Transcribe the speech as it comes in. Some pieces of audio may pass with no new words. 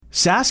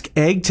Sask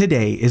Ag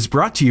Today is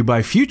brought to you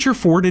by Future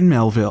Ford in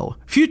Melville.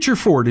 Future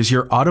Ford is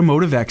your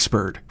automotive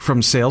expert.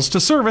 From sales to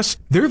service,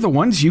 they're the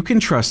ones you can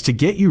trust to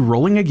get you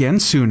rolling again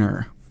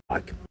sooner.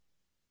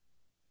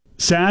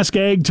 Sask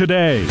Ag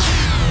Today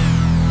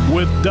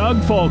with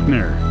Doug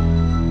Faulkner.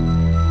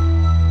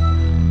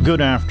 Good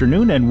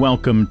afternoon and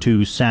welcome to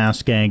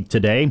Sask Ag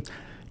Today.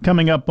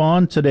 Coming up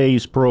on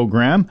today's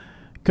program,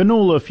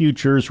 canola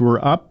futures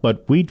were up,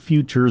 but wheat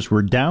futures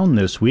were down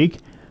this week.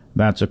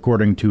 That's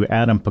according to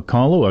Adam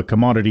Picalo, a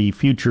commodity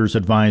futures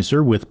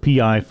advisor with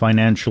PI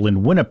Financial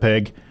in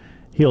Winnipeg.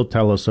 He'll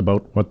tell us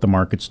about what the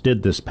markets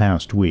did this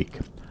past week.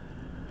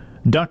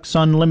 Ducks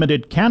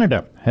Unlimited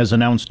Canada has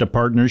announced a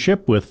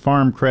partnership with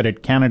Farm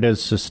Credit Canada's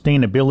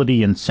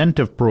Sustainability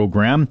Incentive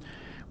Program.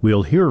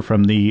 We'll hear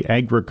from the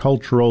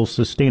Agricultural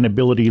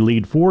Sustainability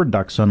Lead for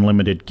Ducks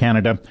Unlimited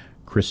Canada,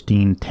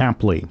 Christine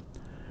Tapley.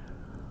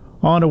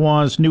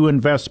 Ottawa's new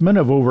investment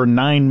of over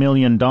 $9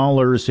 million in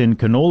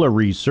canola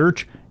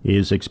research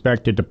is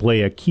expected to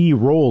play a key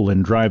role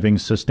in driving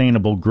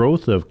sustainable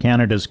growth of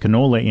Canada's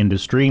canola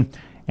industry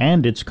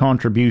and its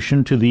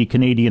contribution to the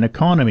Canadian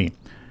economy.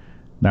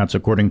 That's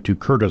according to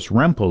Curtis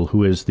Rempel,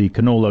 who is the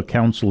Canola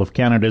Council of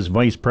Canada's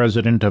Vice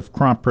President of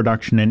Crop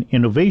Production and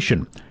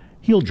Innovation.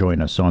 He'll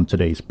join us on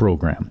today's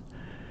program.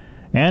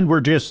 And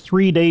we're just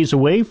 3 days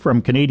away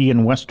from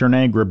Canadian Western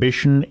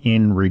Agribition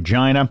in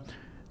Regina.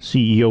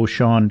 CEO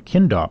Sean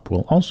Kindop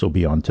will also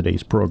be on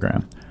today's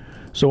program.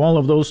 So all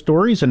of those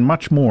stories and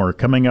much more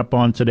coming up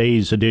on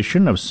today's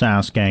edition of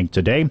Sask Ag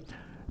Today.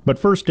 But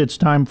first, it's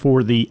time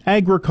for the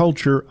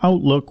Agriculture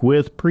Outlook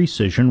with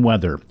Precision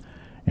Weather.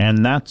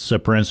 And that's a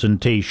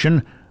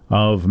presentation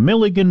of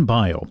Milligan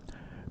Bio.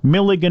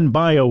 Milligan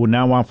Bio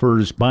now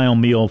offers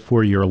biomeal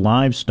for your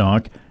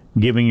livestock,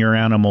 giving your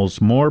animals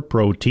more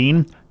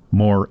protein,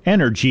 more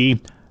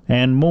energy,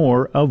 and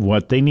more of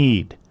what they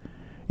need.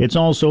 It's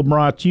also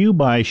brought to you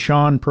by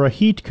Sean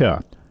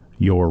Prahitka,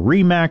 your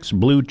RE/MAX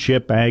Blue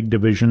Chip Ag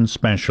Division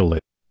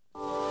Specialist.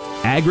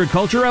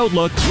 Agriculture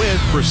Outlook with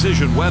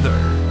Precision Weather.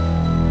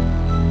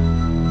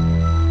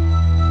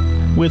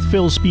 With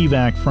Phil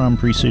Spivak from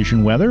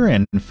Precision Weather.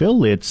 And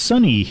Phil, it's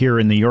sunny here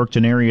in the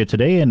Yorkton area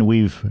today, and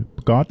we've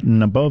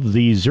gotten above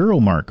the zero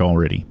mark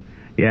already.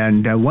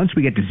 And once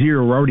we get to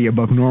zero, we're already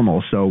above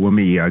normal. So when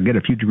we get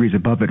a few degrees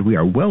above it, we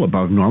are well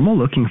above normal,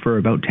 looking for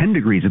about 10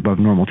 degrees above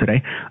normal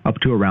today, up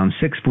to around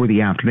 6 for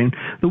the afternoon.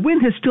 The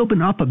wind has still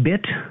been up a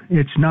bit.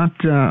 It's not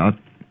a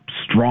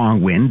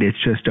strong wind. It's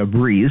just a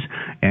breeze,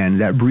 and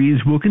that breeze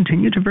will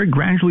continue to very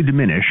gradually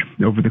diminish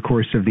over the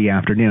course of the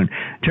afternoon.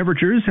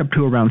 Temperatures up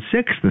to around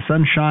 6. The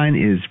sunshine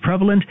is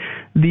prevalent.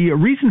 The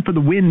reason for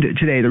the wind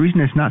today, the reason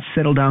it's not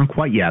settled down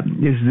quite yet,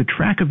 is the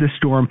track of this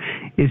storm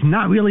is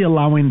not really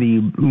allowing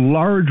the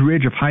large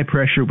ridge of high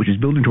pressure, which is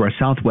building to our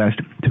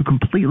southwest, to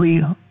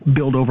completely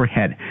build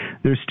overhead.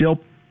 There's still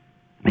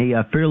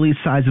a fairly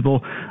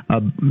sizable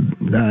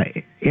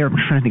air. I'm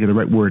trying to think of the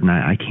right word, and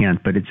I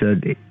can't, but it's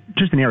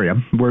just an area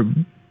where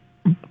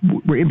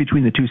we're in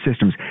between the two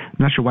systems. I'm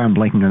not sure why I'm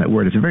blanking on that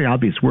word. It's a very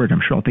obvious word.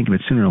 I'm sure I'll think of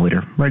it sooner or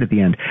later, right at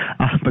the end.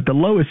 But the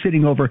low is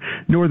sitting over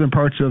northern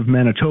parts of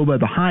Manitoba.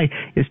 The high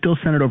is still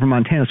centered over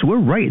Montana. So we're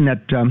right in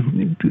that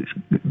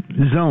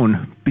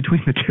zone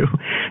between the two.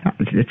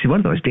 It's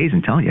one of those days,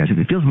 I'm telling you.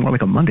 It feels more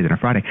like a Monday than a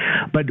Friday.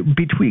 But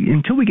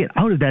until we get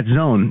out of that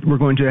zone, we're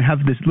going to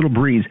have this little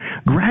breeze.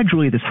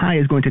 Gradually, this high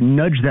is going to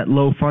nudge that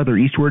low farther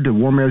eastward. The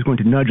warm air is going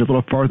to nudge a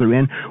little farther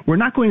in. We're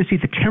not going to see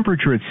the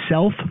temperature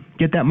itself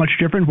get that much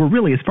different. We're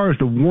really, as far as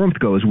the warmth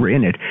goes, we're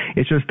in it.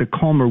 It's just the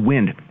calmer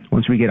wind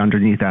once we get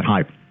underneath that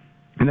high.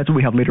 And that's what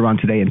we have later on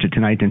today into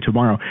tonight and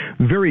tomorrow.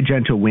 Very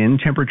gentle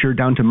wind, temperature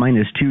down to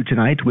 -2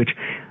 tonight, which,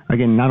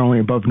 again, not only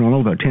above normal,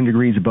 about 10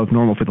 degrees above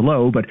normal for the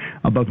low, but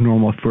above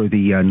normal for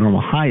the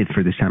normal high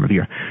for this time of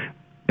year.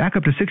 Back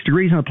up to 6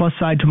 degrees on the plus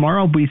side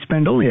tomorrow. We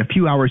spend only a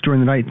few hours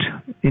during the night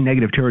in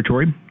negative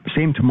territory.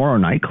 Same tomorrow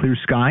night, clear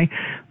sky,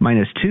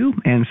 -2,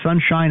 and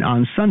sunshine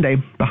on Sunday,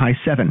 the high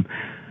 7.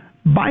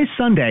 By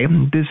Sunday,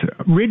 this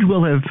ridge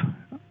will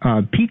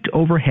have peaked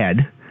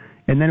overhead,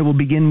 and then it will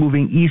begin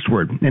moving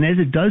eastward. And as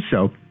it does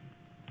so,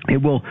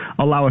 it will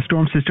allow a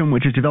storm system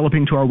which is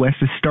developing to our west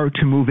to start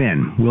to move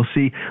in. We'll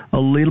see a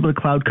little bit of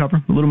cloud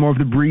cover, a little more of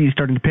the breeze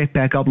starting to pick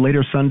back up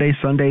later Sunday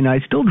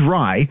night. Still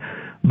dry,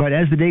 but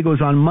as the day goes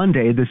on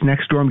Monday, this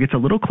next storm gets a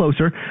little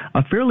closer.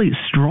 A fairly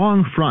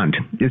strong front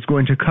is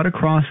going to cut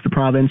across the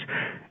province,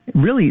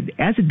 really,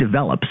 as it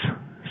develops.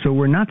 So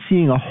we're not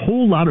seeing a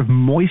whole lot of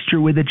moisture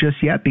with it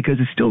just yet because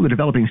it's still the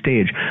developing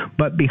stage.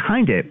 But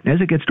behind it, as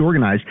it gets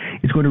organized,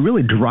 it's going to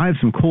really drive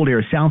some cold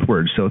air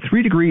southward. So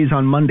 3 degrees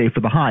on Monday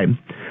for the high.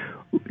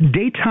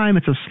 Daytime,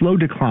 it's a slow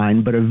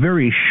decline, but a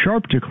very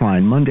sharp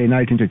decline Monday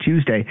night into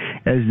Tuesday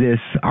as this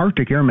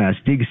Arctic air mass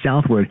digs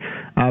southward.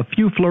 A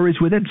few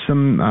flurries with it,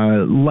 some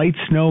light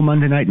snow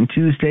Monday night and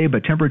Tuesday,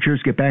 but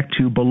temperatures get back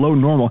to below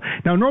normal.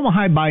 Now, normal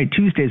high by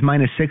Tuesday is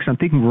 -6. I'm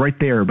thinking we're right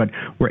there, but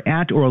we're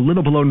at or a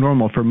little below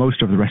normal for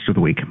most of the rest of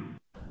the week.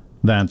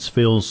 That's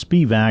Phil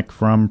Spivak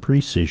from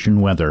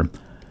Precision Weather.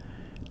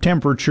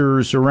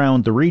 Temperatures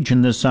around the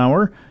region this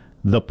hour.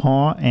 The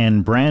Paw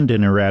and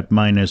Brandon are at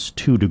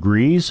 -2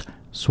 degrees,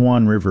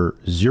 Swan River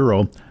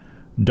 0,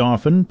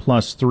 Dauphin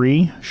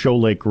 +3,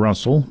 Shoal Lake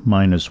Russell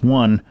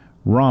 -1,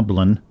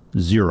 Roblin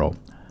 0.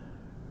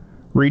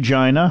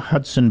 Regina,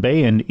 Hudson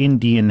Bay, and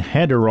Indian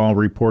Head are all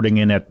reporting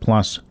in at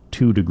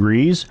 +2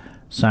 degrees,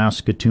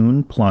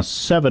 Saskatoon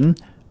 +7,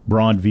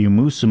 Broadview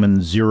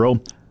Moosomin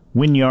 0,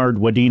 Wynyard,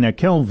 Wadena,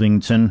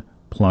 Kelvington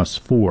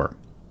 +4.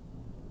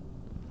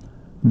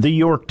 The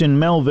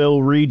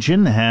Yorkton-Melville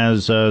region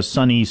has a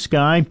sunny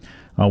sky,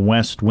 a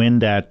west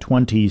wind at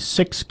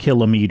 26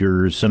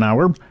 kilometers an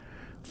hour.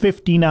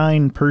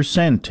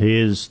 59%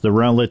 is the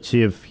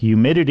relative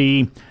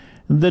humidity.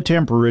 The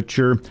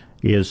temperature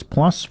is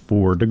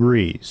 +4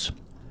 degrees.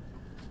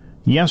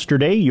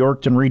 Yesterday,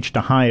 Yorkton reached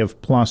a high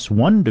of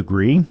 +1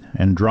 degree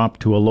and dropped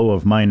to a low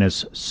of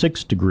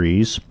 -6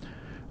 degrees.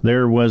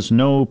 There was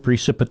no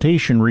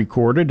precipitation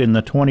recorded in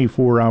the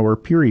 24-hour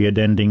period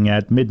ending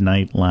at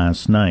midnight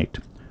last night.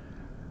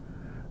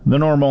 The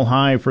normal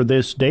high for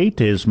this date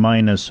is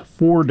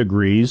 -4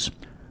 degrees.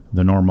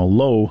 The normal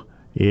low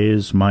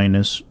is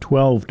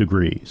 -12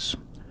 degrees.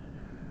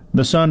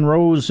 The sun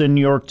rose in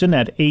Yorkton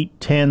at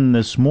 8:10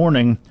 this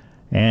morning,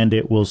 and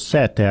it will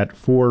set at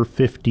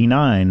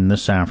 4:59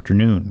 this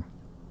afternoon.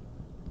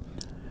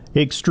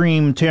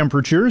 Extreme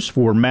temperatures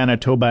for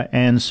Manitoba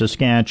and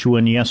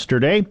Saskatchewan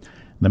yesterday.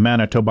 The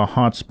Manitoba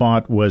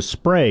hotspot was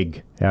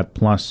Sprague at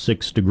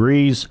 +6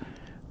 degrees.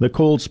 The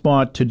cold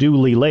spot to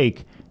Dooley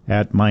Lake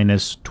at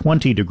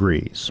 -20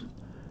 degrees.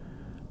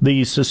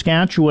 The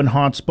Saskatchewan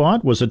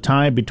hotspot was a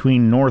tie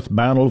between North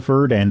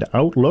Battleford and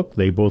Outlook.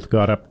 They both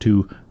got up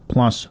to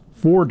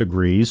 +4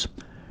 degrees.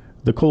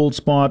 The cold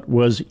spot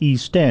was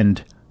East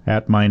End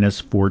at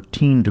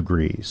 -14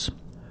 degrees.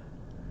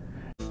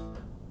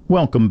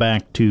 Welcome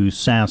back to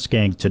Sask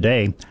Ag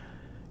Today.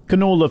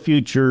 Canola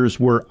futures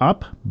were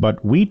up,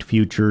 but wheat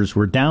futures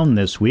were down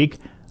this week,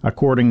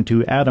 according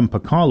to Adam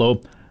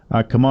Pacallo,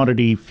 a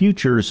commodity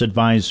futures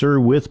advisor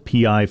with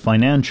PI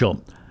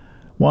Financial.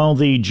 While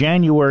the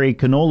January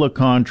canola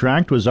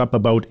contract was up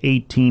about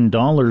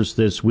 $18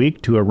 this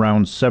week to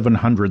around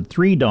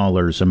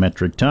 $703 a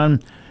metric ton,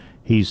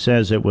 he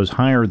says it was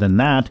higher than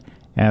that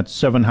at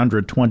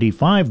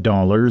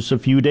 $725 a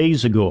few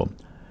days ago.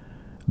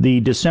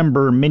 The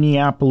December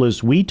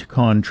Minneapolis wheat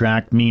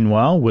contract,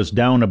 meanwhile, was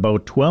down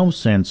about 12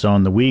 cents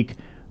on the week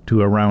to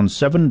around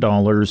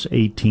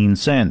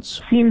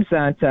 $7.18. Seems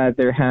that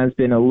there has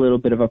been a little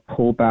bit of a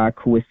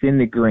pullback within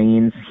the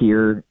grains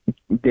here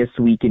this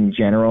week in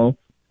general.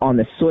 On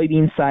the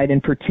soybean side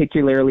in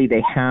particularly, they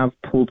have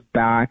pulled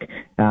back.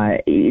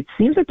 It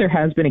seems that there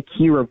has been a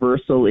key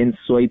reversal in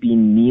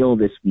soybean meal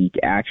this week,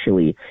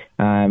 actually.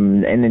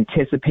 An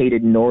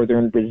anticipated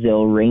northern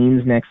Brazil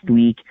rains next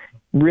week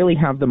really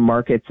have the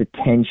market's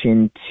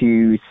attention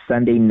to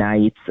Sunday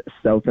night's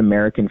South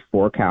American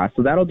forecast.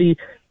 So that'll be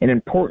an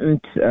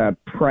important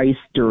price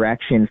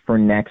direction for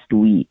next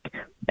week.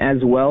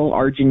 As well,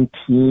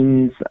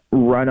 Argentina's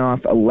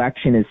runoff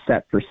election is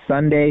set for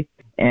Sunday,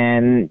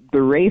 and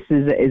the race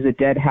is a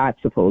dead hat,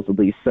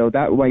 supposedly. So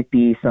that might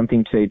be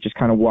something to just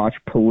kind of watch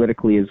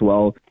politically as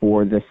well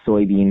for the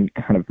soybean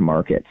kind of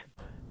market.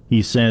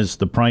 He says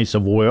the price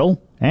of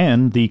oil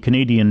and the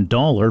Canadian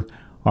dollar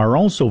are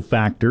also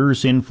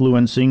factors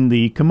influencing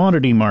the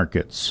commodity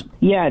markets.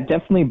 Yeah,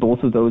 definitely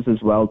both of those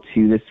as well,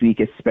 too, this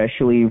week,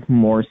 especially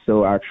more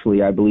so,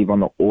 actually, I believe, on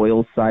the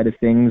oil side of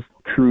things.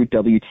 Crude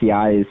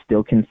WTI is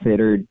still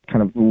considered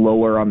kind of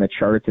lower on the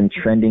charts and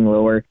trending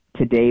lower.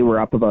 Today, we're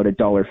up about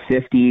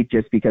 $1.50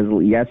 just because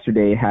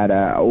yesterday had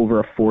over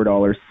a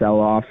 $4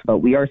 sell-off. But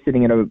we are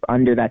sitting at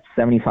under that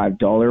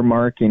 $75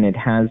 mark, and it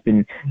has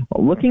been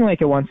looking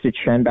like it wants to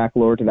trend back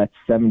lower to that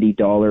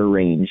 $70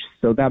 range.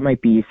 So that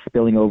might be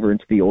spilling over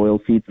into the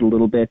oil seeds a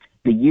little bit.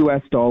 The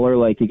U.S. dollar,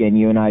 like, again,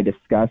 you and I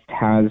discussed,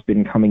 has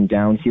been coming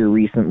down here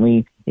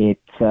recently.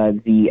 It's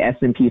the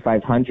S&P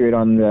 500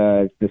 on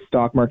the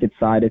stock market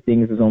side of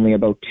things is only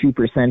about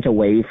 2%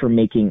 away from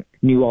making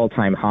new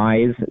all-time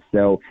highs.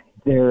 So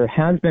there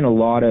has been a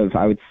lot of,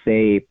 I would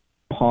say,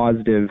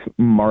 positive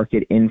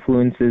market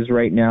influences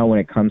right now when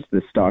it comes to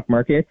the stock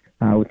market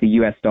with the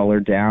U.S. dollar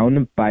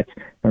down. But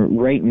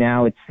right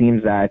now it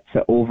seems that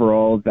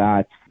overall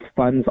that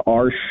funds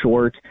are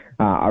short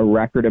a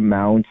record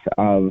amount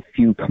of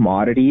few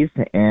commodities,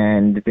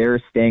 and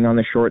they're staying on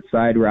the short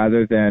side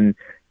rather than,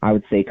 I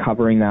would say,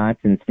 covering that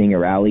and seeing a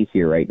rally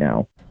here right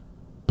now.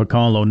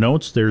 Pacallo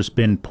notes there's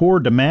been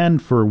poor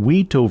demand for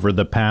wheat over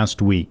the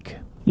past week.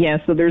 Yeah,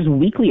 so there's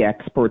weekly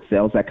export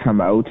sales that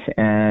come out,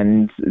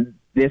 and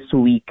this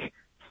week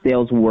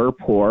sales were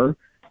poor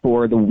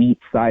for the wheat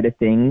side of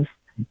things,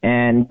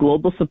 and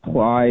global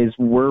supplies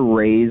were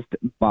raised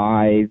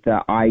by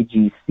the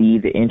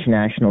IGC, the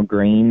International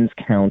Grains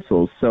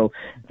Council. So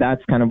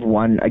that's kind of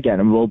one, again,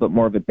 a little bit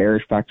more of a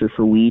bearish factor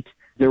for wheat.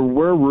 There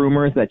were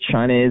rumors that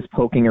China is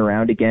poking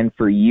around again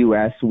for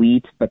U.S.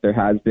 wheat, but there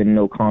has been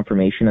no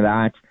confirmation of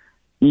that.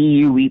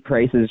 EU wheat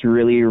prices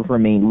really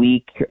remain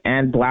weak,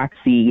 and Black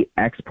Sea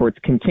exports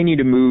continue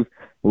to move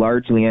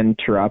largely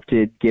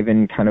uninterrupted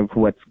given kind of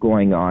what's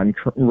going on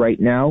right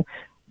now.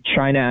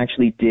 China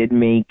actually did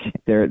make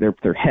their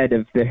head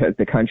of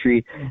the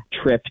country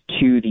trip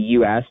to the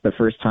U.S. the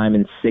first time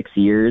in 6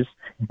 years.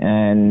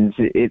 And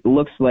it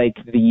looks like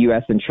the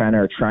U.S. and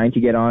China are trying to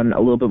get on a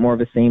little bit more of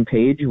the same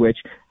page, which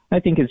I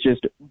think is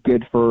just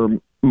good for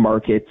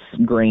markets,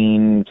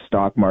 grain,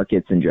 stock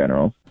markets in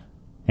general.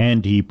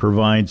 And he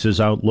provides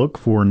his outlook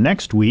for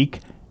next week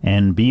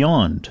and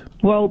beyond.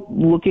 Well,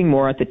 looking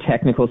more at the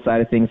technical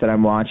side of things that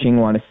I'm watching,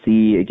 want to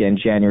see, again,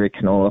 January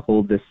canola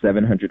hold this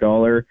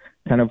 $700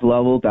 kind of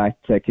level. That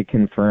could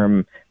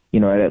confirm,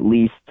 at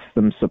least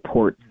some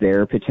support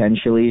there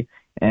potentially.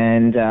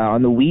 And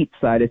on the wheat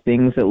side of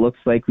things, it looks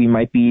like we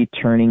might be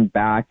turning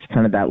back to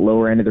kind of that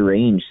lower end of the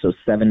range. So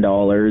 $7,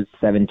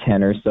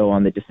 $7.10 or so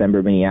on the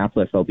December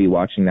Minneapolis. I'll be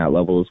watching that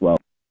level as well.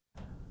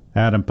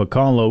 Adam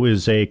Picallo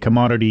is a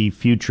commodity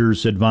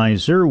futures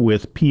advisor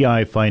with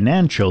PI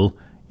Financial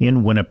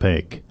in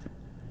Winnipeg.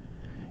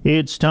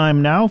 It's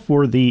time now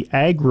for the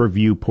Ag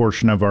Review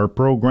portion of our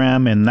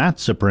program, and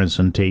that's a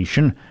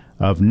presentation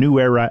of New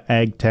Era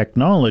Ag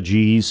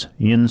Technologies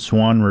in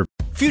Swan River.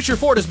 Future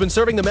Ford has been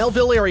serving the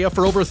Melville area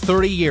for over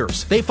 30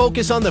 years. They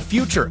focus on the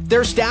future.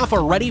 Their staff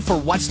are ready for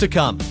what's to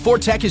come.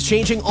 Ford Tech is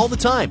changing all the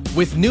time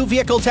with new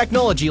vehicle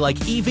technology like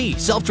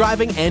EV,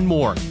 self-driving, and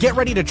more. Get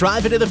ready to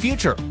drive into the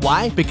future.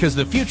 Why? Because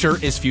the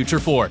future is Future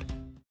Ford.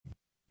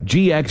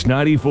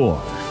 GX94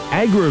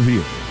 Ag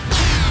Review.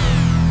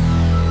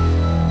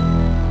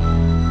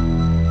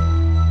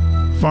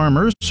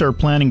 Farmers are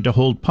planning to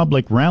hold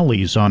public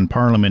rallies on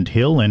Parliament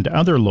Hill and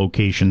other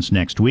locations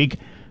next week,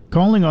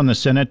 calling on the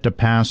Senate to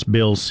pass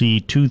Bill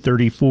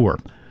C-234.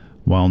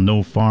 While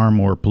no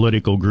farm or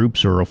political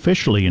groups are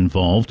officially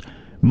involved,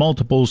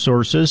 multiple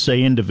sources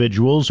say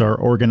individuals are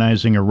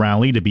organizing a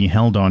rally to be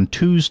held on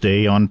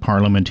Tuesday on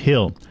Parliament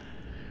Hill.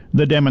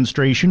 The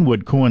demonstration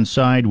would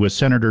coincide with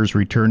senators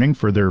returning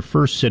for their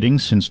first sitting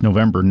since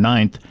November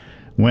 9th,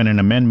 when an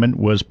amendment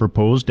was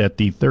proposed at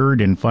the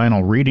third and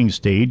final reading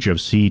stage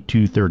of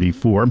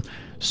C-234,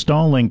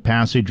 stalling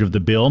passage of the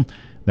bill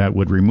that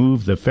would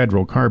remove the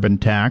federal carbon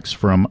tax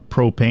from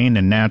propane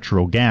and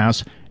natural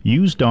gas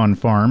used on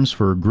farms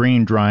for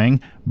grain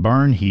drying,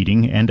 barn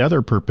heating, and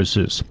other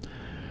purposes.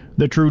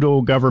 The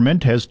Trudeau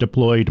government has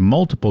deployed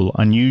multiple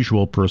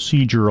unusual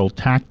procedural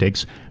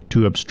tactics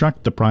to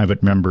obstruct the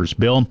private member's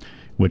bill,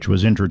 which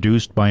was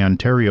introduced by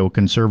Ontario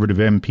Conservative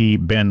MP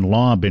Ben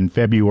Lobb in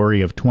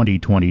February of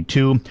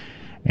 2022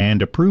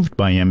 and approved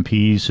by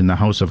MPs in the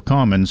House of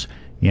Commons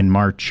in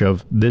March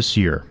of this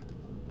year.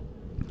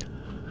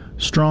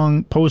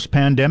 Strong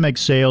post-pandemic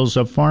sales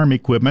of farm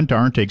equipment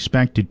aren't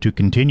expected to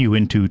continue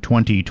into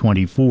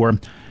 2024.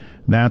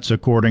 That's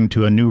according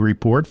to a new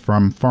report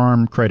from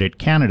Farm Credit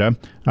Canada,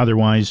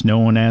 otherwise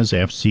known as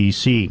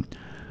FCC.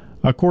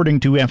 According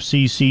to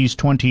FCC's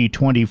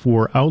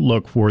 2024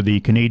 outlook for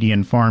the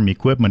Canadian farm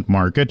equipment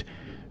market,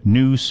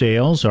 new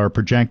sales are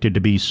projected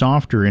to be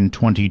softer in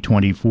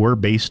 2024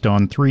 based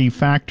on three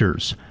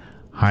factors: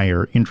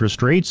 higher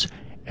interest rates,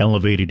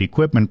 elevated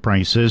equipment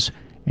prices,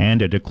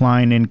 and a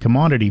decline in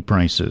commodity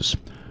prices.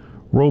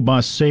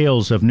 Robust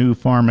sales of new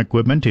farm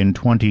equipment in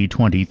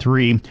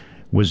 2023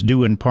 was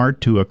due in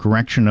part to a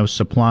correction of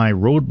supply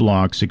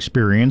roadblocks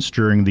experienced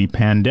during the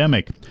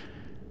pandemic.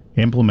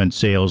 Implement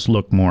sales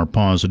look more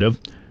positive.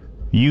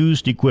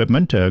 Used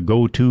equipment, a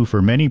go-to for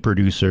many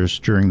producers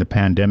during the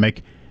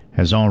pandemic,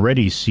 has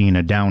already seen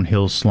a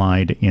downhill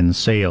slide in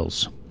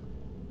sales.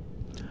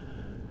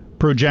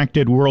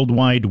 Projected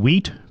worldwide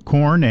wheat,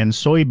 corn, and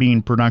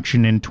soybean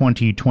production in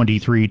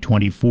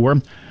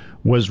 2023-24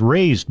 was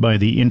raised by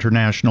the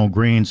International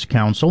Grains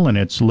Council in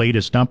its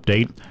latest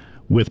update,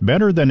 with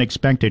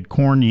better-than-expected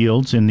corn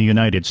yields in the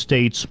United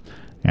States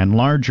and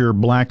larger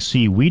Black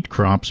Sea wheat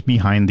crops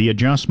behind the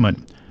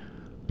adjustment.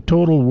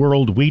 Total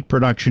world wheat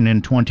production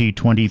in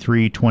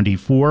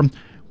 2023-24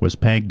 was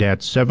pegged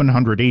at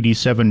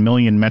 787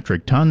 million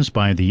metric tons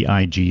by the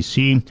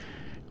IGC,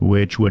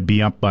 which would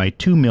be up by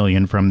 2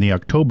 million from the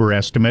October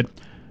estimate,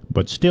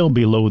 but still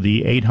below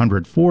the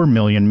 804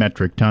 million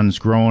metric tons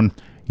grown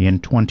in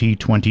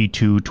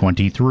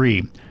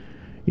 2022-23.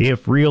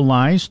 If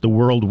realized, the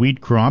world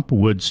wheat crop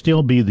would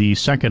still be the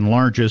second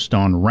largest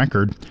on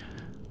record.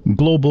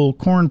 Global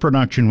corn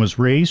production was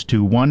raised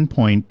to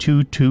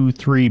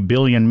 1.223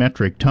 billion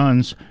metric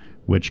tons,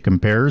 which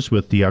compares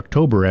with the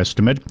October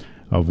estimate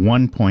of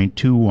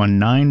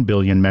 1.219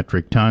 billion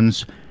metric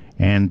tons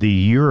and the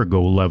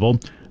year-ago level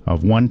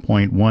of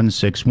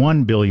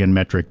 1.161 billion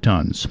metric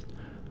tons.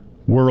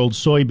 World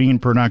soybean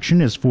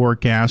production is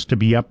forecast to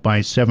be up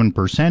by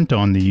 7%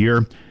 on the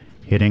year,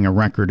 hitting a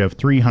record of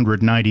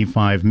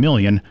 395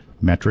 million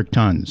metric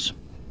tons.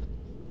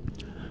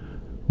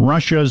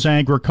 Russia's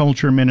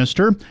agriculture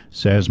minister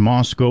says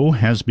Moscow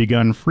has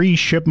begun free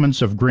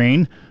shipments of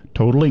grain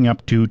totaling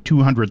up to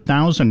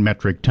 200,000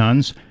 metric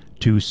tons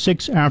to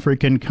 6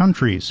 African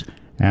countries,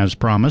 as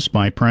promised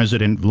by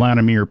President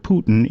Vladimir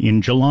Putin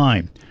in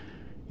July.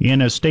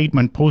 In a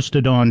statement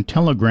posted on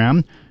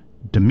Telegram,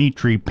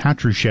 Dmitry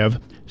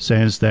Patrushev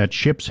says that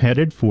ships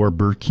headed for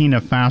Burkina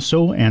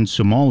Faso and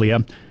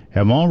Somalia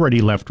have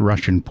already left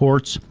Russian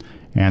ports,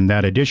 and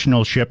that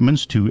additional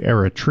shipments to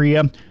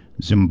Eritrea,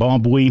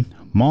 Zimbabwe,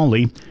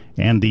 Mali,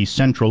 and the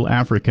Central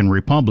African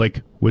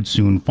Republic would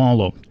soon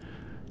follow.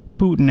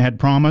 Putin had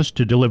promised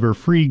to deliver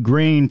free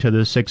grain to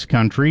the 6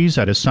 countries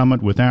at a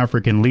summit with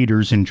African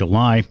leaders in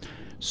July,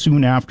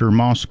 soon after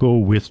Moscow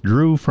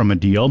withdrew from a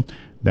deal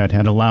that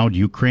had allowed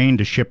Ukraine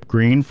to ship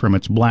grain from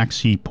its Black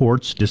Sea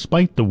ports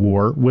despite the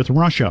war with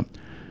Russia.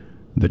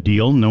 The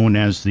deal, known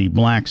as the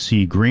Black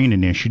Sea Grain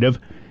Initiative,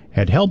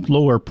 had helped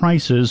lower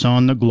prices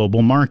on the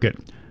global market.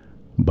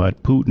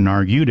 But Putin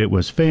argued it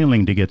was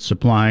failing to get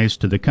supplies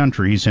to the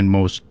countries in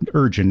most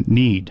urgent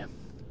need.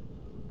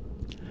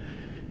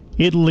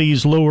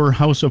 Italy's lower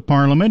house of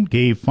parliament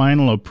gave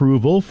final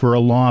approval for a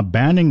law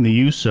banning the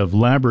use of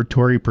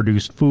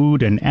laboratory-produced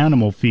food and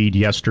animal feed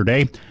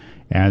yesterday,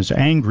 as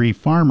angry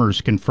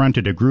farmers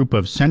confronted a group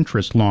of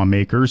centrist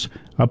lawmakers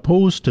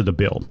opposed to the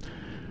bill.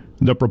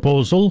 The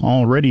proposal,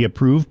 already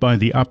approved by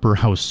the upper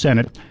house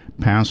Senate,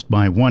 passed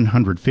by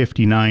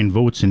 159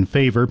 votes in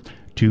favor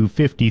to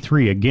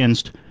 53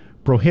 against,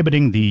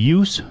 prohibiting the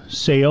use,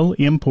 sale,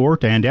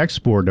 import, and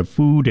export of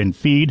food and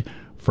feed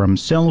from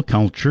cell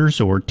cultures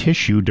or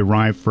tissue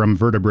derived from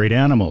vertebrate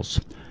animals.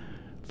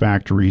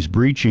 Factories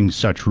breaching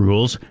such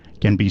rules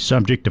can be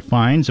subject to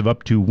fines of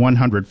up to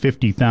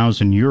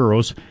 150,000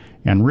 euros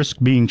and risk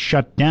being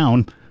shut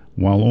down,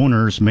 while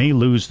owners may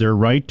lose their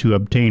right to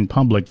obtain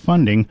public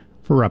funding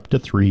for up to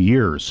 3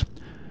 years.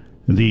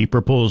 The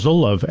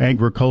proposal of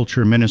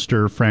Agriculture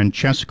Minister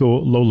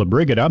Francesco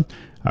Lollobrigida,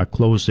 a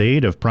close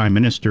aide of Prime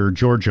Minister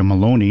Giorgia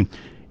Meloni,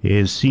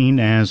 is seen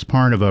as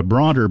part of a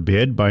broader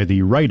bid by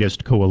the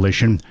rightist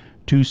coalition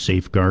to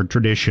safeguard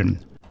tradition.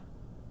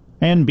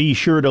 And be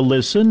sure to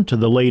listen to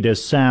the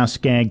latest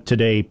Sask Ag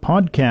Today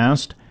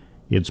podcast.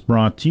 It's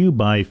brought to you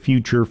by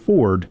Future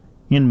Ford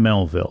in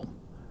Melville.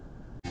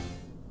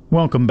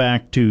 Welcome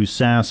back to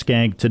Sask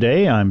Ag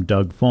Today. I'm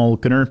Doug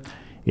Falconer.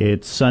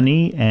 It's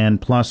sunny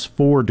and plus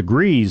 4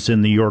 degrees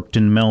in the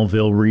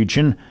Yorkton-Melville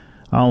region.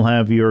 I'll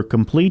have your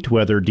complete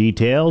weather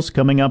details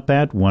coming up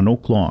at 1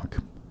 o'clock.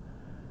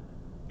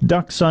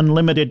 Ducks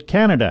Unlimited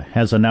Canada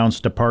has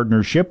announced a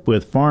partnership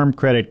with Farm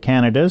Credit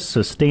Canada's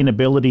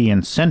Sustainability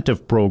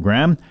Incentive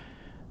Program.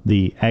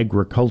 The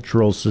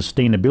Agricultural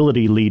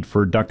Sustainability Lead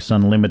for Ducks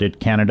Unlimited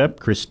Canada,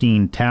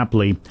 Christine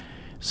Tapley,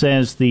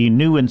 says the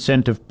new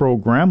incentive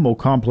program will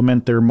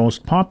complement their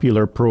most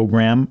popular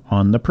program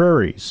on the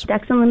prairies.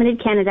 Ducks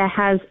Unlimited Canada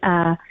has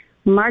a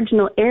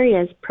marginal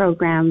areas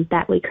program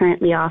that we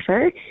currently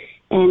offer,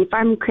 and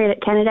Farm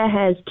Credit Canada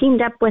has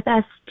teamed up with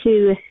us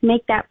to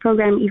make that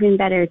program even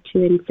better to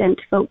incent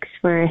folks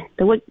for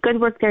the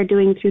good work they're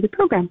doing through the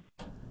program.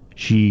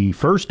 She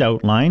first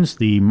outlines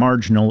the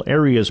Marginal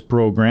Areas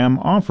program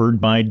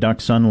offered by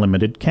Ducks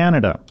Unlimited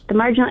Canada. The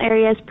Marginal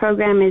Areas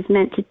program is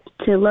meant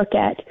to look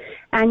at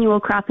annual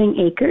cropping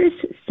acres,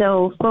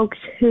 so folks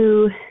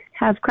who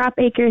have crop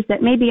acres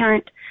that maybe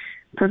aren't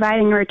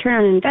providing a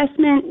return on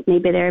investment,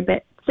 maybe they're a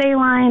bit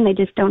saline, they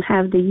just don't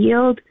have the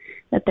yield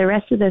that the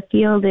rest of the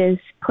field is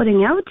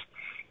putting out.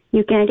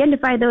 You can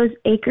identify those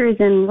acres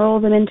and roll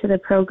them into the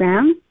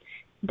program.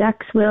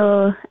 Ducks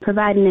will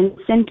provide an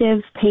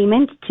incentive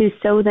payment to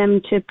sow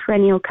them to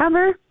perennial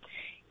cover,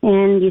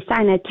 and you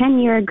sign a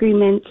 10-year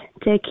agreement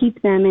to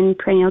keep them in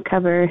perennial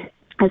cover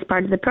as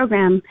part of the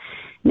program.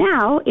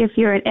 Now, if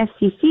you're an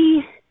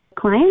FCC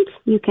client,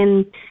 you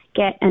can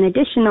get an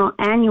additional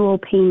annual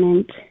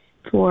payment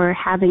for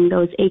having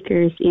those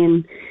acres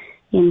in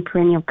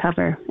perennial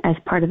cover as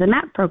part of the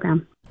MAP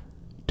program.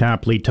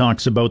 Tapley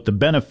talks about the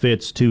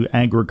benefits to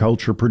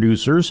agriculture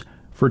producers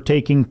for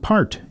taking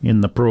part in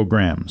the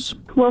programs.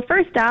 Well,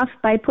 first off,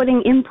 by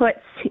putting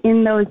inputs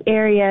in those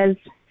areas,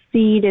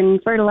 seed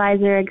and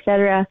fertilizer,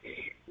 etc.,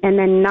 and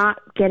then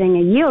not getting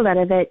a yield out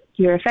of it,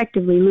 you're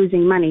effectively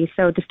losing money.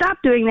 So to stop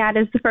doing that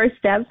is the first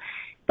step,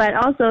 but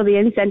also the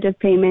incentive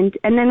payment.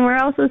 And then we're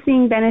also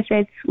seeing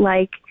benefits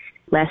like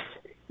less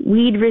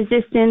weed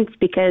resistance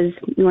because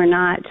we're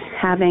not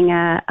having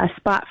a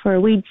spot for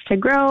weeds to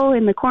grow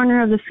in the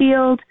corner of the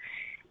field,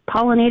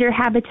 pollinator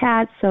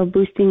habitats, so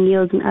boosting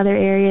yields in other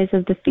areas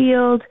of the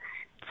field,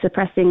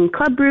 suppressing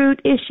clubroot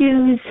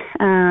issues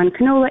on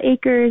canola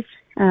acres,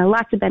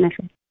 lots of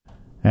benefits.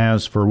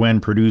 As for when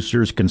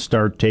producers can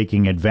start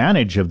taking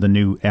advantage of the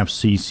new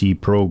FCC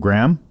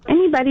program,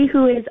 anybody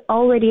who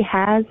already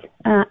has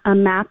a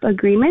MAP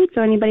agreement,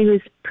 so anybody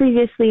who's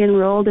previously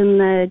enrolled in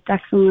the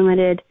Ducks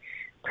Unlimited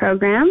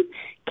program,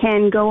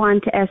 can go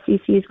on to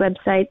FCC's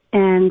website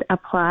and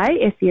apply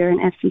if you're an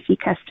FCC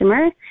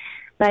customer.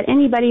 But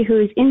anybody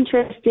who's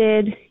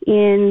interested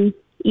in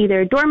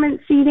either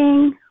dormant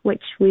seeding,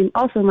 which we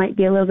also might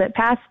be a little bit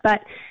past,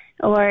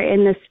 or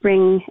in the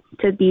spring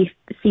to be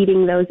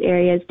seeding those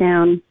areas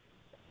down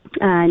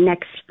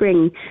next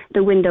spring,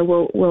 the window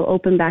will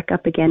open back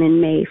up again in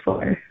May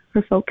for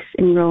folks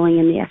enrolling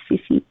in the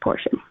FCC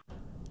portion.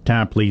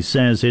 Tapley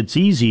says it's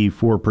easy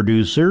for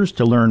producers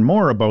to learn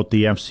more about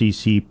the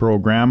FCC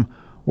program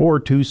or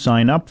to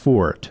sign up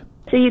for it.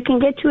 So you can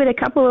get to it a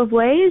couple of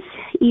ways,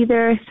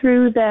 either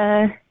through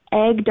the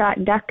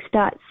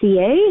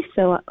ag.ducks.ca,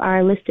 so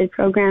our listed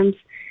programs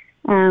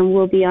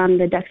will be on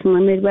the Ducks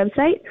Unlimited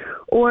website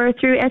or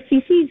through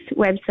SCC's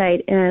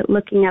website,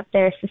 looking up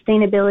their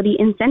Sustainability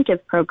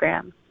Incentive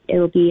Program. It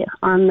will be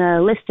on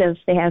the list of,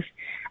 they have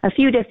a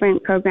few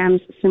different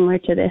programs similar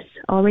to this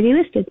already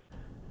listed.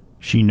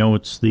 She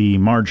notes the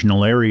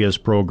Marginal Areas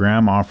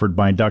program offered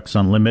by Ducks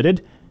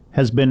Unlimited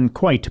has been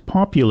quite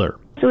popular.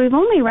 So we've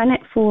only run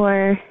it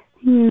for,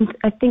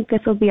 I think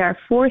this will be our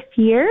 4th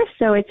year,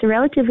 so it's a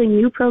relatively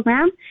new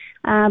program,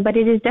 but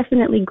it is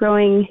definitely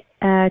growing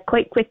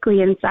quite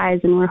quickly in size,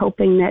 and we're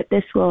hoping that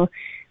this will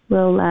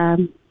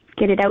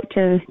get it out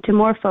to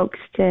more folks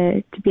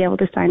to be able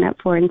to sign up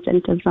for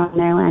incentives on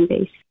their land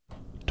base.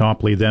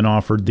 Topley then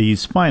offered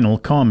these final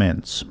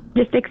comments.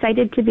 Just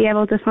excited to be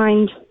able to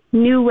find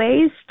new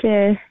ways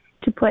to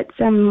put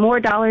some more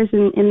dollars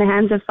in the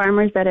hands of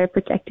farmers that are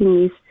protecting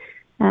these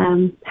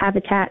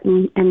habitat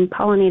and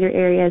pollinator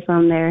areas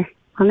on their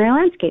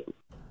landscape.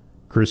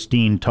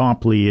 Christine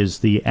Topley is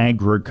the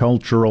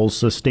Agricultural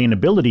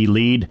Sustainability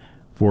Lead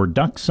for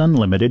Ducks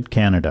Unlimited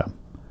Canada.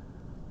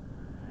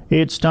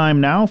 It's time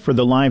now for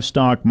the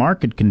livestock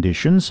market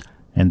conditions,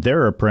 and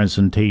they're a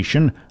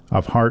presentation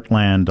of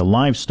Heartland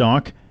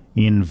Livestock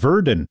in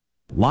Verdun.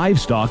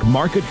 Livestock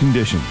market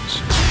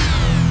conditions.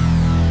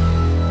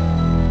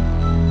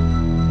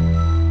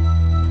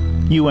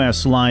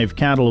 U.S. live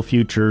cattle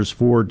futures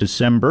for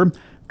December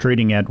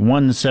trading at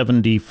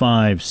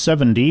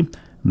 175.70.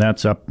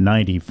 That's up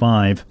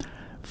 95.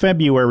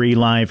 February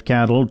live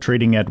cattle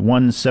trading at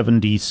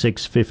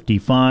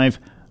 176.55,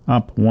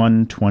 up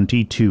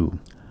 122.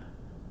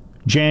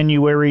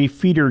 January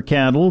feeder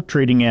cattle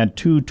trading at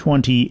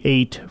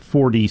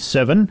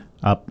 228.47,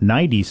 up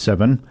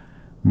 97.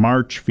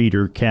 March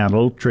feeder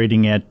cattle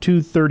trading at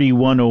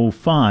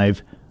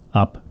 231.05,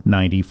 up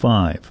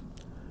 95.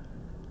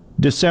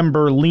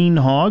 December lean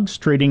hogs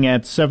trading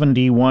at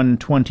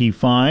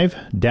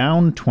 71.25,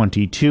 down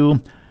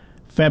 22.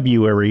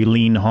 February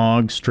lean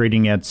hogs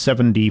trading at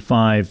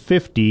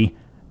 75.50,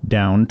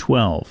 down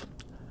 12.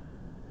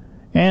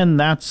 And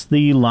that's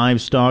the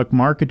livestock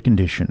market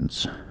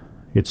conditions.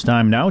 It's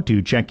time now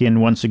to check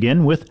in once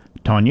again with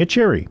Tanya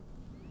Cherry.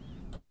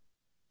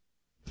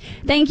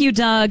 Thank you,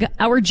 Doug.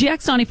 Our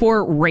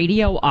GX94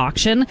 radio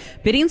auction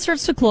bidding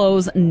starts to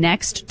close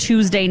next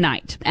Tuesday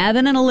night.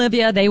 Evan and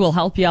Olivia, they will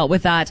help you out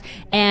with that,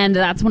 and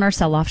that's when our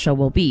sell-off show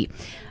will be.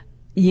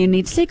 You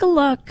need to take a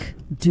look,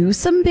 do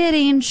some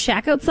bidding,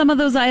 check out some of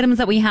those items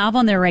that we have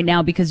on there right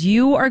now, because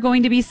you are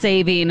going to be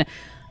saving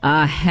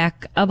a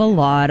heck of a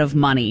lot of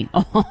money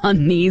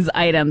on these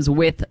items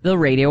with the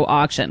radio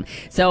auction.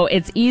 So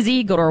it's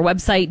easy. Go to our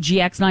website,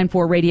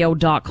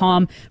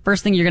 gx94radio.com.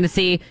 First thing you're going to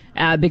see,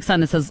 a big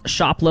sign that says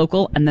shop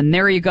local, and then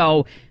there you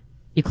go.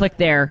 You click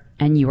there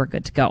and you are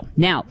good to go.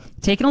 Now,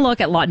 taking a look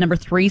at lot number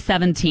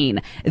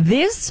 317.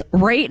 This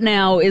right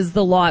now is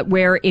the lot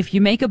where if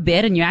you make a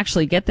bid and you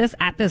actually get this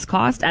at this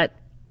cost,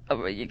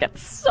 you get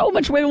so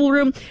much wiggle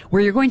room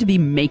where you're going to be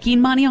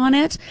making money on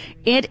it.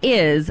 It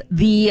is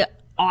the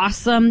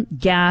awesome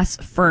gas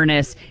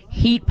furnace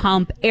heat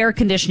pump air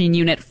conditioning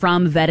unit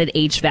from Vetted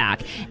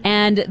HVAC.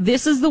 And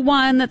this is the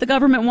one that the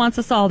government wants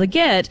us all to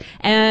get,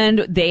 and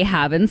they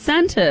have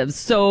incentives.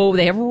 So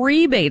they have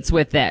rebates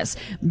with this.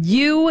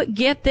 You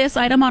get this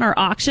item on our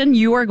auction,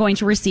 you are going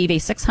to receive a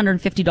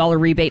 $650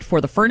 rebate for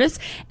the furnace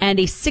and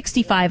a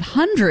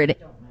 $6,500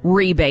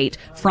 rebate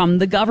from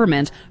the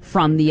government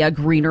from the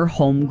Greener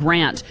Home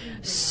Grant.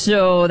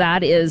 So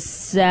that is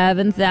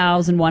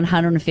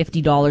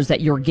 $7,150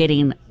 that you're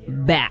getting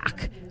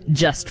back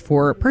just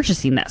for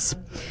purchasing this.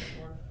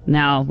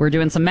 Now, we're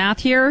doing some math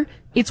here.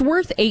 It's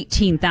worth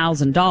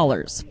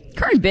 $18,000.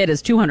 Current bid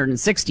is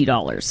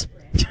 $260.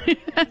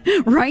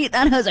 Right?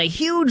 That has a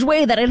huge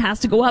way that it has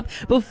to go up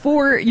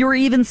before you're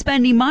even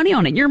spending money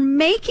on it. You're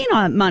making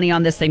money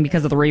on this thing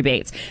because of the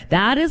rebates.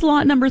 That is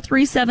lot number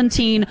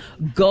 317.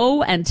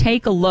 Go and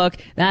take a look.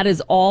 That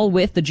is all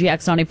with the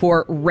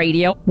GX94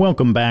 radio.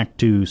 Welcome back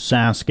to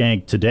Sask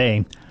Ag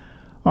Today.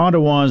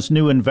 Ottawa's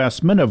new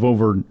investment of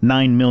over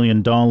 $9 million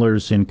in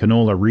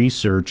canola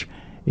research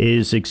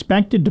is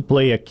expected to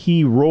play a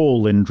key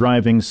role in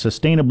driving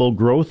sustainable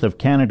growth of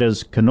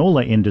Canada's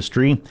canola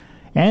industry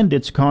and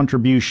its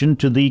contribution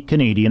to the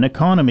Canadian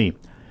economy.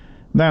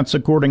 That's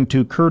according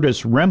to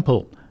Curtis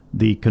Rempel,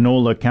 the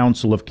Canola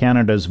Council of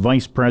Canada's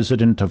Vice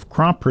President of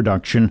Crop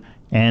Production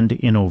and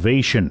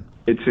Innovation.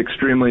 It's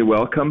extremely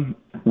welcome.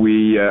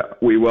 We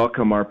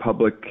welcome our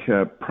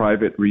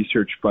public-private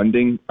research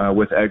funding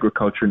with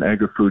Agriculture and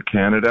Agri-Food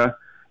Canada,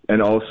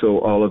 and also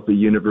all of the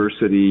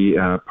university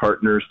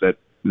partners that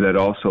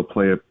also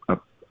play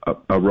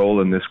a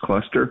role in this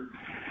cluster.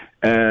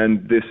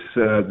 And this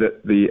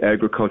the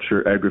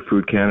Agriculture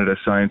Agri-Food Canada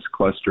Science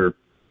Cluster,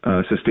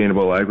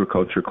 Sustainable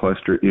Agriculture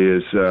Cluster,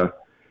 is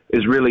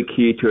really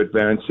key to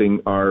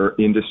advancing our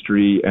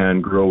industry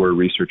and grower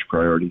research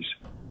priorities.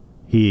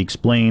 He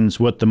explains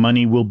what the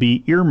money will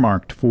be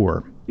earmarked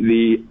for.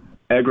 The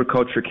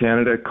Agriculture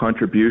Canada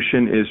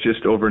contribution is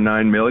just over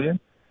 $9 million,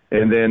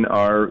 and then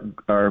our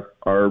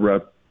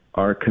Canola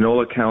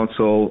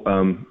Council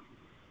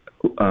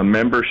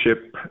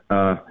membership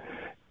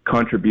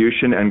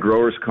contribution, and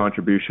growers'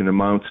 contribution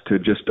amounts to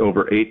just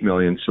over $8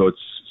 million. So it's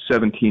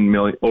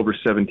over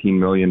 $17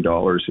 million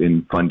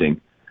in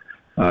funding.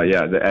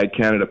 The Ag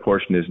Canada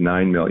portion is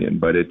 $9 million,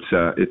 but it's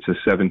a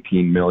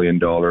 $17 million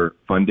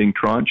funding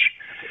tranche.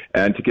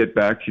 And to get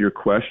back to your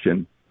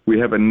question, we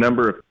have a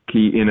number of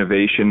key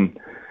innovation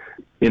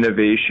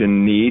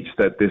needs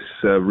that this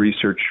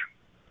research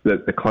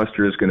that the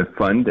cluster is going to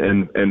fund.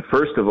 And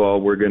first of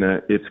all,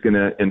 it's going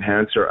to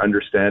enhance our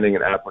understanding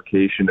and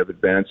application of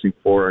advancing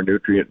our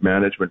nutrient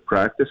management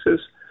practices,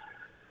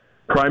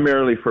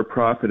 primarily for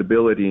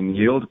profitability and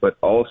yield, but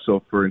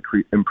also for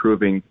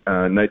improving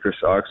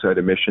nitrous oxide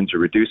emissions or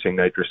reducing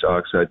nitrous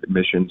oxide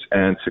emissions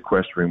and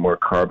sequestering more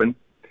carbon.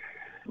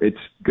 It's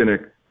going to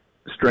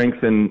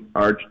strengthen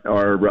our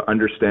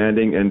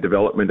understanding and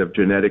development of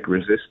genetic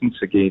resistance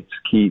against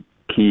key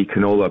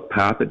canola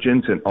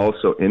pathogens and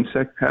also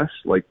insect pests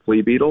like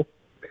flea beetle.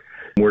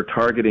 We're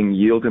targeting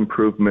yield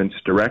improvements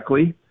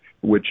directly,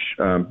 which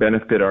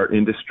benefit our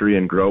industry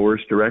and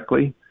growers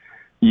directly.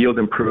 Yield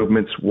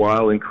improvements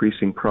while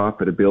increasing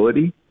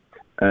profitability.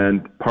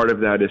 And part of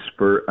that is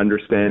for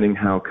understanding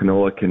how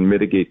canola can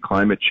mitigate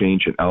climate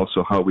change and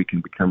also how we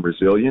can become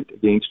resilient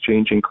against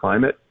changing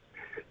climate.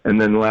 And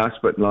then last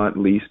but not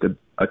least, a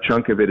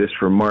chunk of it is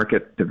for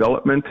market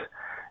development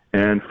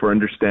and for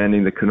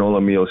understanding the canola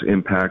meal's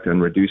impact on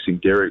reducing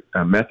dairy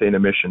methane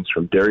emissions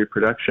from dairy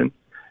production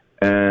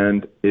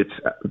and its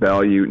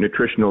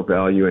nutritional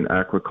value in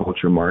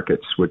aquaculture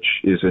markets, which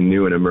is a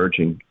new and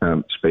emerging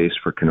space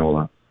for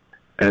canola.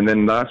 And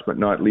then last but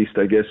not least,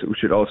 I guess we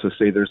should also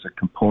say there's a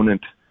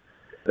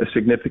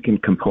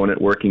significant component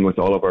working with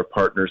all of our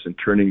partners in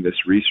turning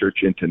this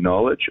research into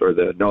knowledge, or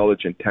the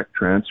knowledge and tech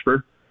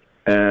transfer.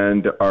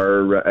 And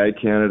our Ag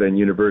Canada and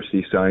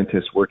university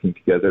scientists working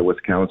together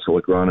with council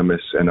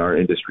agronomists and our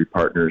industry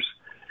partners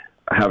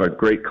have a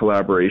great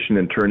collaboration,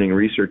 and turning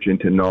research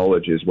into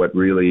knowledge is what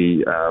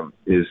really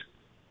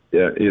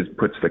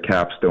puts the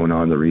capstone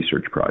on the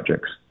research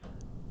projects.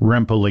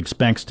 Rempel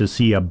expects to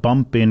see a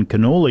bump in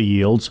canola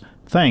yields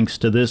thanks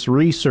to this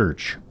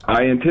research.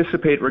 I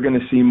anticipate we're going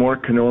to see more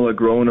canola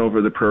grown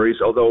over the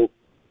prairies, although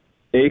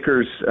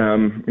acres,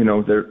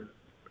 their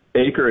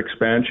acre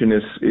expansion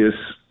is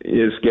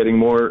getting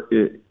more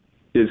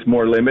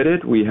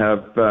limited. We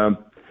have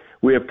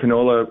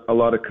canola, a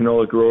lot of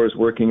canola growers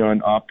working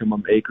on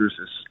optimum acres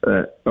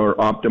or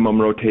optimum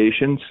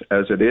rotations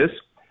as it is.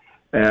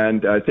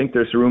 And I think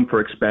there's room for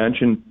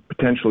expansion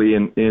potentially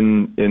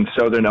in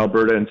southern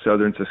Alberta and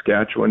southern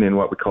Saskatchewan in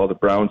what we call the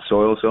brown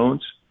soil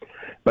zones.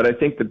 But I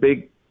think the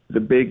big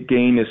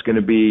gain is going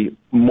to be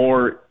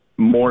more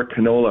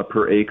canola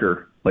per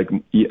acre, like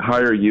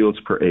higher yields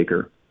per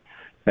acre.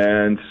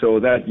 And so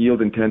that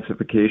yield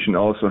intensification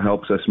also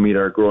helps us meet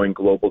our growing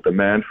global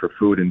demand for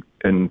food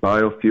and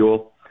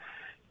biofuel.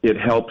 It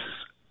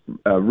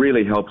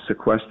really helps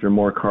sequester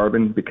more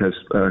carbon because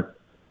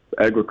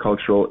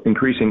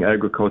increasing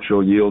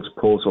agricultural yields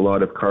pulls a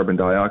lot of carbon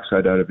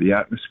dioxide out of the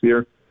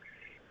atmosphere.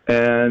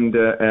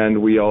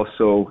 And we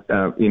also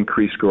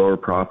increase grower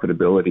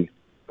profitability.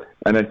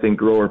 And I think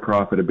grower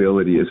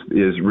profitability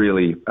is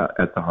really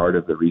at the heart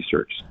of the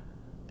research.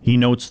 He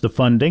notes the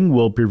funding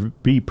will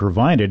be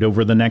provided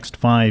over the next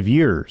 5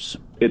 years.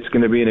 It's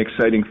going to be an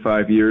exciting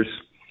 5 years.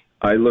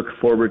 I look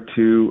forward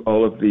to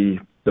all of the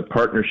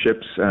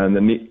partnerships and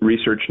the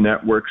research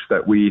networks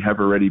that we have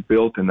already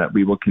built and that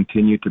we will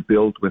continue to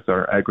build with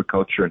our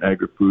Agriculture and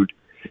Agri-Food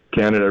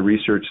Canada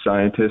research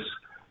scientists,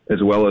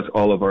 as well as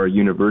all of our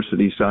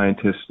university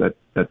scientists that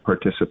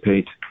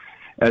participate.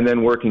 And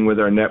then working with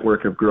our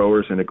network of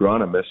growers and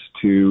agronomists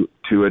to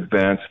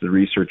advance the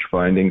research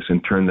findings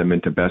and turn them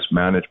into best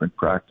management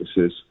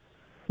practices,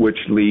 which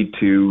lead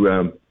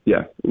to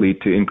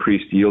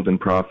increased yield and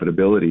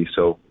profitability.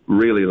 So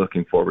really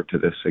looking forward to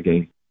this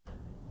again.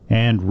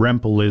 And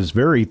Rempel is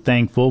very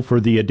thankful for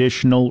the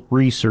additional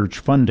research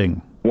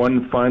funding.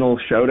 One final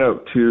shout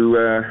out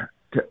to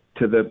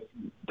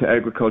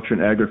Agriculture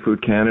and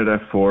Agri-Food Canada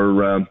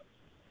for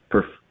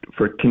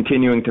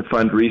continuing to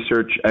fund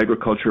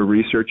agricultural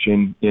research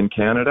in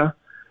Canada,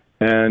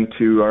 and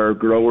to our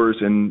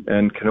growers and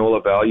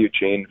canola value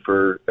chain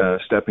for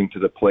stepping to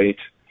the plate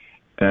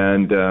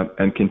and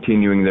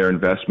continuing their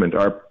investment.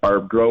 Our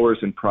growers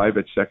and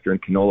private sector in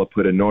canola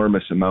put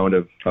enormous amount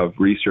of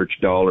research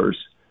dollars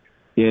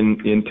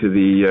into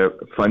the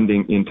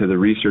funding into the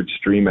research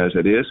stream as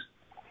it is,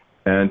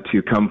 and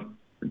to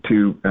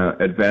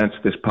advance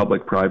this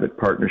public-private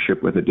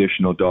partnership with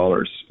additional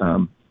dollars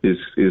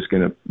is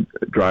going to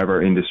drive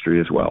our industry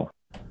as well.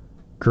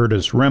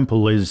 Curtis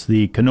Rempel is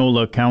the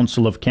Canola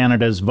Council of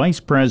Canada's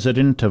Vice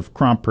President of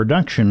Crop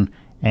Production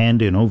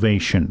and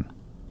Innovation.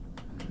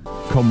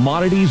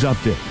 Commodities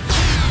Update.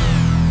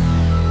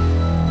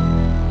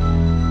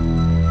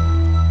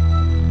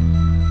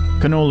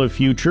 Canola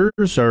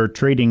futures are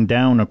trading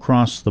down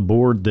across the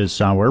board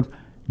this hour.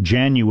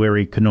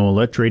 January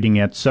canola trading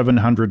at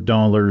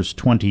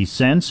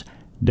 $700.20,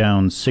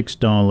 down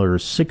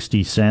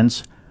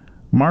 $6.60.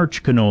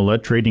 March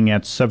canola trading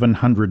at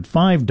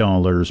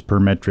 $705 per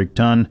metric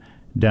ton,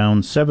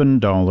 down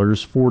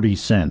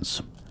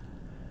 $7.40.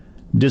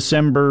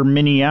 December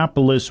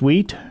Minneapolis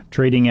wheat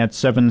trading at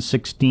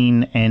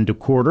 $7.16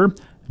 1/4,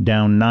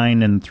 down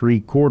 9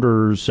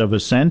 3/4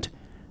 cents.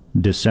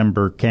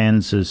 December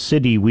Kansas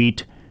City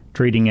wheat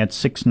trading at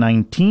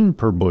 $6.19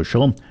 per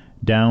bushel,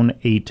 down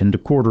 8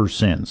 1/4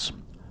 cents.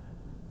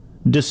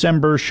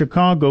 December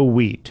Chicago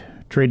wheat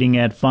trading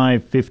at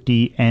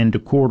 $5.50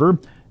 1/4,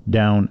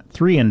 down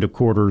 3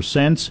 1/4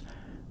 cents.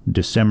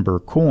 December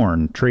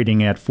corn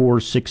trading at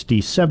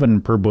 $4.67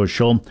 per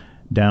bushel,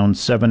 down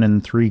 7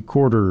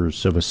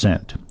 3/4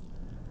 cents.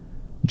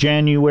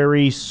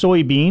 January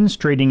soybeans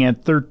trading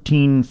at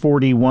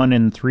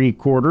 $13.41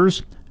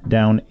 3/4,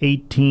 down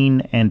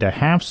 18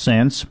 1/2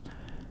 cents.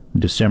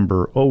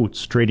 December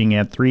oats trading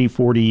at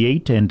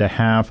 $3.48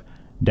 1/2,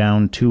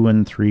 down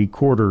 2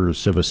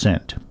 3/4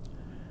 cents.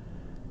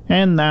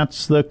 And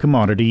that's the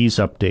commodities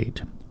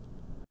update.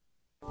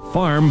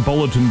 Farm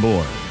Bulletin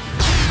Board.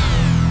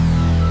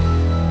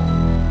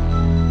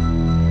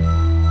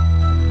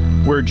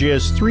 We're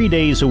just 3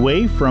 days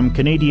away from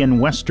Canadian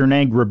Western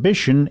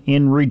Agribition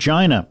in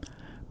Regina.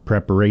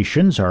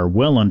 Preparations are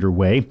well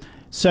underway,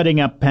 setting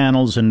up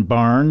panels and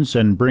barns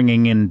and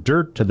bringing in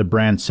dirt to the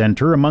Brand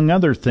Centre, among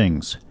other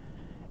things.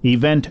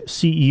 Event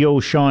CEO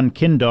Sean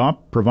Kindop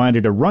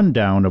provided a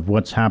rundown of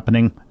what's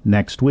happening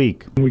next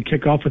week. We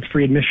kick off with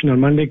free admission on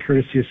Monday,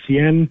 courtesy of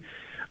CN.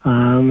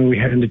 We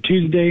head into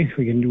Tuesday.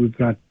 We've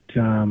got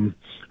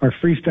our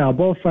freestyle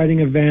bullfighting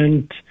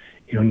event.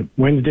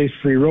 Wednesday's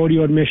free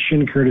rodeo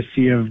admission,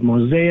 courtesy of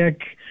Mosaic.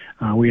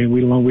 We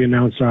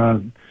announce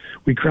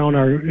we crown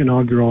our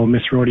inaugural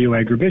Miss Rodeo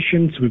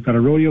Agribition. So we've got a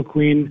rodeo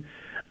queen.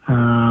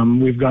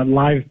 We've got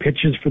live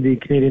pitches for the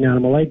Canadian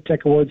Animal Light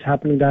Tech Awards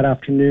happening that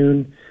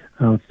afternoon.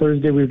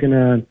 Thursday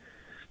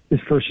is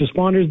First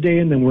Responders Day,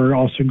 and then we're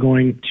also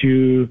going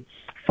to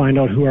find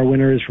out who our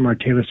winner is from our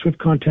Taylor Swift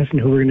contest and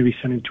who we're going to be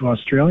sending to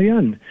Australia.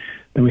 And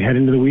then we head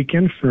into the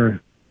weekend for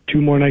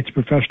 2 more nights of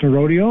professional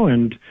rodeo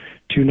and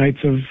 2 nights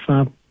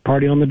of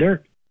party on the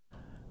dirt.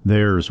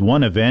 There's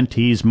one event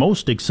he's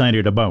most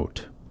excited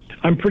about.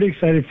 I'm pretty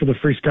excited for the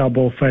freestyle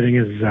bullfighting.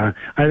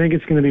 I think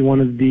it's going to be one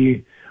of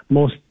the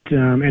most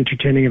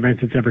entertaining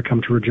events that's ever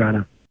come to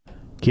Regina.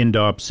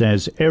 Kindop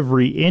says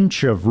every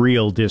inch of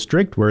Real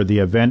District where the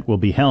event will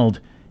be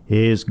held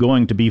is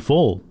going to be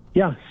full.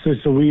 Yeah,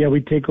 so we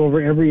take over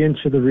every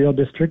inch of the Real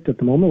District at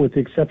the moment, with the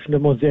exception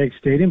of Mosaic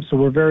Stadium. So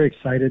we're very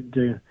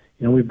excited.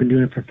 We've been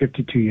doing it for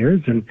 52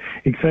 years, and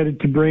excited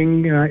to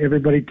bring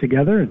everybody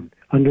together and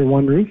under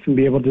one roof and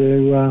be able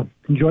to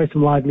enjoy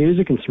some live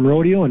music and some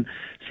rodeo and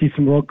see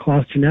some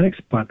world-class genetics.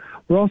 But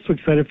we're also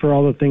excited for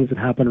all the things that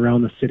happen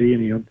around the city,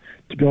 and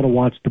to be able to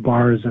watch the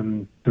bars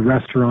and the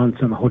restaurants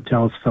and the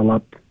hotels fill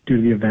up due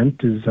to the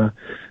event is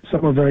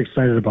something we're very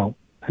excited about,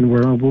 and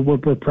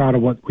we're proud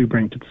of what we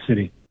bring to the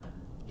city.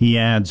 He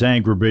adds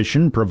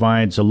Agribition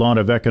provides a lot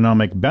of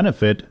economic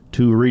benefit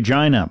to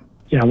Regina.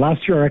 Yeah,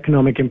 last year our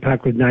economic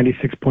impact was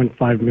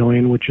 $96.5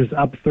 million, which is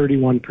up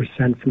 31%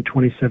 from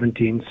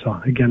 2017.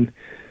 So again,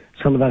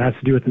 some of that has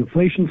to do with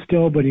inflation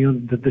still, but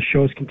the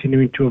show is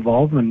continuing to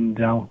evolve, and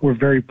we're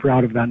very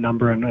proud of that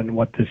number and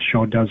what this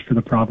show does for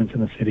the province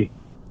and the city.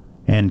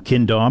 And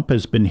Kindop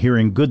has been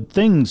hearing good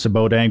things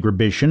about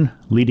Agribition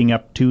leading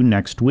up to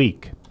next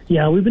week.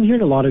 Yeah, we've been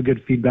hearing a lot of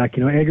good feedback.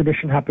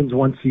 Agribition happens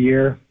once a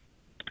year.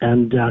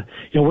 And,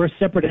 we're a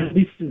separate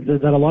entity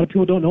that a lot of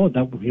people don't know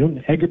that,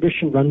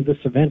 Agribition runs this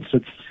event. So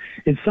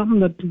it's something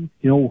that,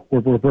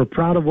 we're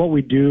proud of what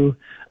we do.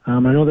 I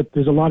know that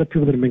there's a lot of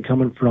people that have been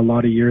coming for a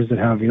lot of years that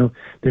have,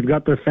 they've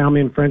got their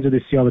family and friends that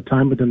they see all the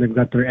time, but then they've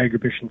got their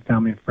Agribition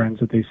family and friends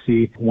that they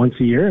see once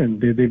a year, and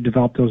they've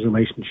developed those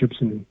relationships,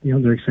 and,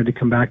 they're excited to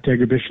come back to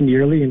Agribition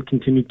yearly and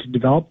continue to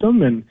develop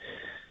them and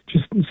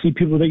just see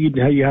people that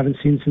you haven't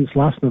seen since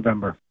last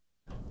November.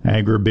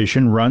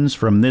 Agribition runs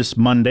from this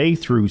Monday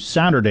through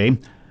Saturday.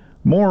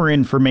 More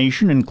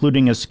information,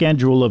 including a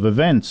schedule of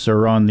events,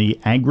 are on the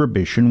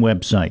Agribition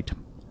website.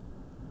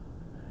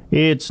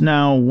 It's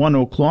now 1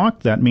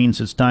 o'clock. That means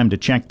it's time to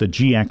check the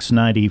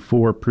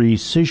GX94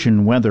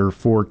 precision weather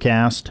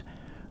forecast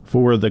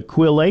for the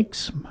Quill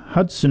Lakes,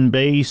 Hudson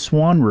Bay,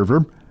 Swan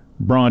River,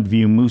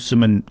 Broadview,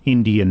 Moosomin,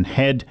 Indian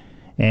Head,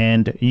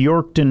 and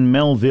Yorkton,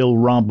 Melville,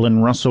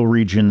 Roblin, Russell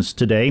regions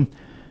today.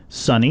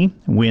 Sunny,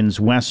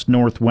 winds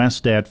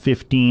west-northwest at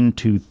 15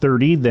 to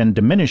 30, then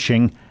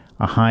diminishing,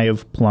 a high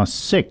of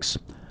 +6.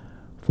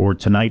 For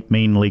tonight,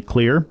 mainly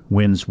clear,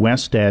 winds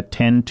west at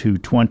 10 to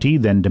 20,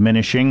 then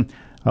diminishing,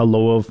 a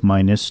low of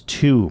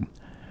 -2.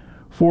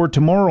 For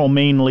tomorrow,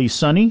 mainly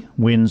sunny,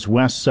 winds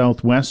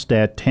west-southwest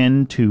at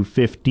 10 to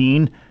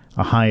 15,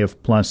 a high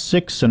of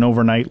 +6, an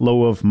overnight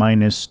low of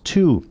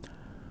 -2.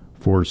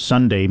 For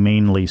Sunday,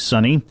 mainly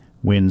sunny,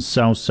 winds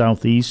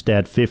south-southeast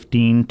at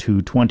 15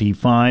 to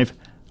 25,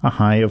 a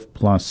high of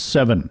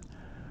 +7.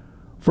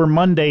 For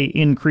Monday,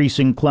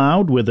 increasing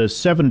cloud with a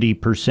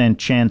 70%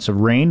 chance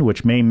of rain,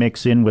 which may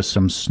mix in with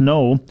some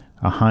snow,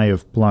 a high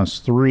of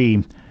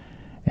 +3.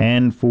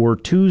 And for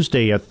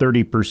Tuesday, a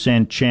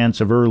 30% chance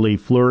of early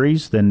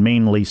flurries, then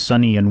mainly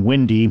sunny and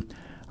windy,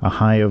 a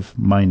high of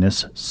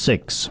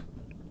 -6.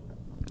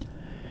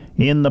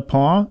 In the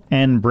Paw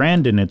and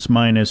Brandon, it's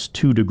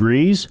 -2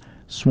 degrees.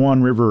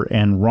 Swan River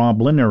and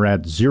Roblin are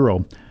at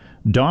 0.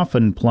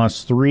 Dauphin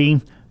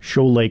 +3.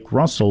 Shoal Lake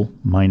Russell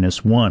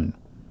 -1.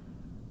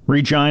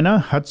 Regina,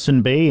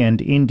 Hudson Bay, and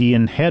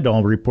Indian Head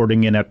all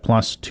reporting in at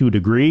 +2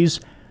 degrees.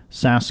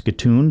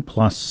 Saskatoon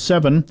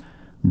 +7.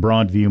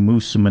 Broadview,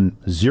 Moosomin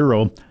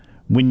 0.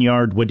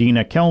 Wynyard,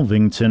 Wadena,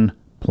 Kelvington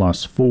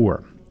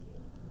 +4.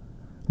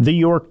 The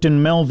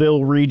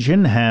Yorkton-Melville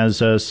region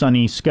has a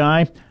sunny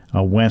sky,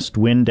 a west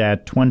wind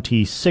at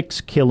 26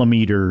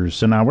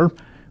 kilometers an hour.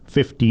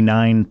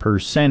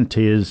 59%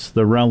 is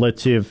the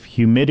relative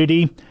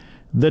humidity.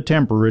 The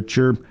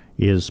temperature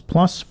is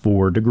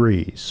 +4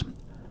 degrees.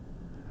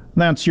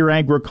 That's your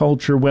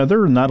agriculture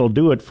weather, and that'll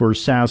do it for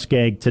Sask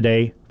Ag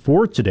Today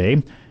for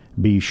today.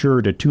 Be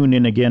sure to tune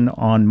in again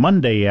on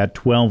Monday at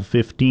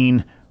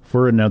 12:15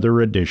 for another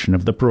edition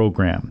of the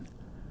program.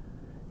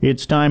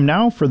 It's time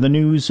now for the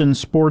news and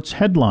sports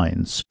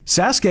headlines.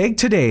 Sask Ag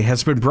Today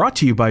has been brought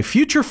to you by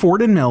Future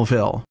Ford in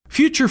Melville.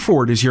 Future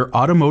Ford is your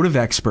automotive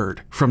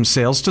expert. From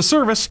sales to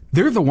service,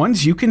 they're the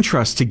ones you can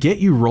trust to get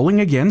you rolling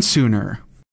again sooner.